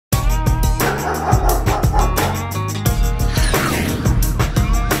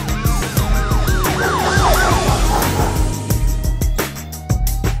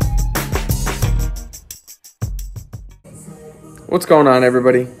What's going on,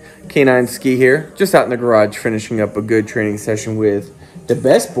 everybody? Canine Ski here, just out in the garage finishing up a good training session with the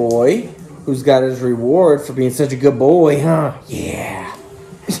best boy, who's got his reward for being such a good boy, huh? Yeah.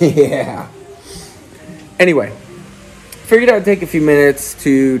 Yeah. Anyway, figured I'd take a few minutes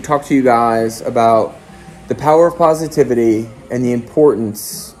to talk to you guys about the power of positivity and the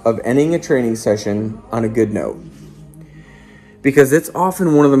importance of ending a training session on a good note. Because it's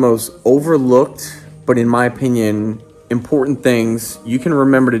often one of the most overlooked, but in my opinion, important things you can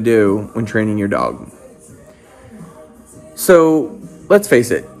remember to do when training your dog. So let's face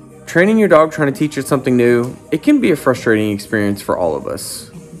it, training your dog, trying to teach it something new, it can be a frustrating experience for all of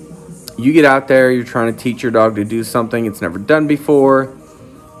us. You get out there, you're trying to teach your dog to do something it's never done before.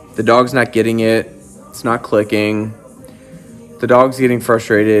 The dog's not getting it. It's not clicking. The dog's getting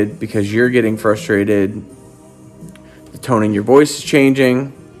frustrated because you're getting frustrated. The tone in your voice is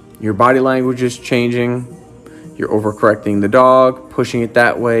changing. Your body language is changing. You're overcorrecting the dog, pushing it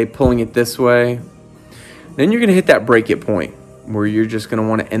that way, pulling it this way. Then you're going to hit that break it point where you're just going to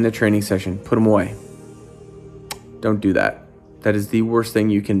want to end the training session. Put them away. Don't do that. That is the worst thing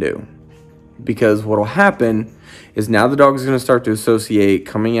you can do. Because what will happen is now the dog is going to start to associate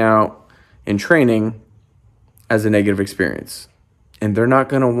coming out and training as a negative experience. And they're not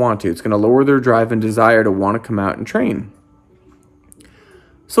going to want to. It's going to lower their drive and desire to want to come out and train.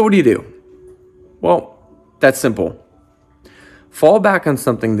 So what do? Well, that's simple. Fall back on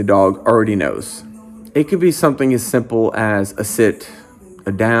something the dog already knows. It could be something as simple as a sit,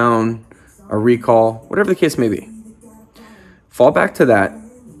 a down, a recall, whatever the case may be. Fall back to that.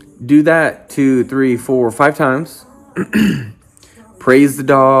 Do that 2, 3, 4, 5 times. Praise the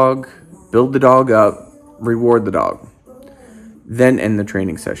dog, build the dog up, reward the dog. Then end the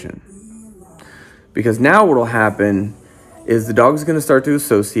training session. Because now what will happen is the dog's going to start to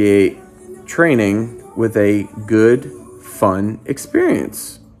associate training with a good, fun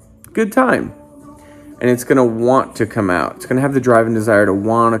experience. Good time. And it's going to want to come out. It's going to have the drive and desire to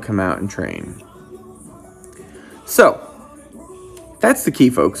want to come out and train. So, that's the key,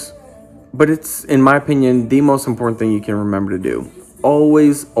 folks. But it's, in my opinion, the most important thing you can remember to do.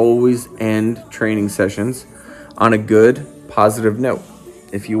 Always, always end training sessions on a good, positive note.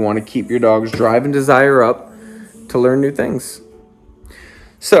 If you want to keep your dog's drive and desire up to learn new things.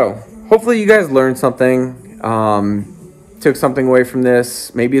 So, hopefully you guys learned something, took something away from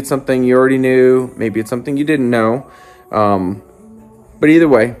this. Maybe it's something you already knew. Maybe it's something you didn't know. But either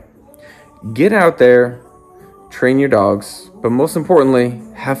way, get out there, train your dogs, but most importantly,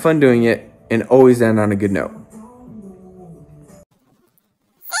 have fun doing it and always end on a good note. Send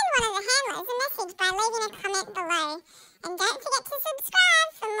one of the handlers a message by leaving a comment below. And don't forget to subscribe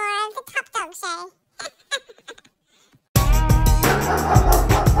for more of the Top Dog Show.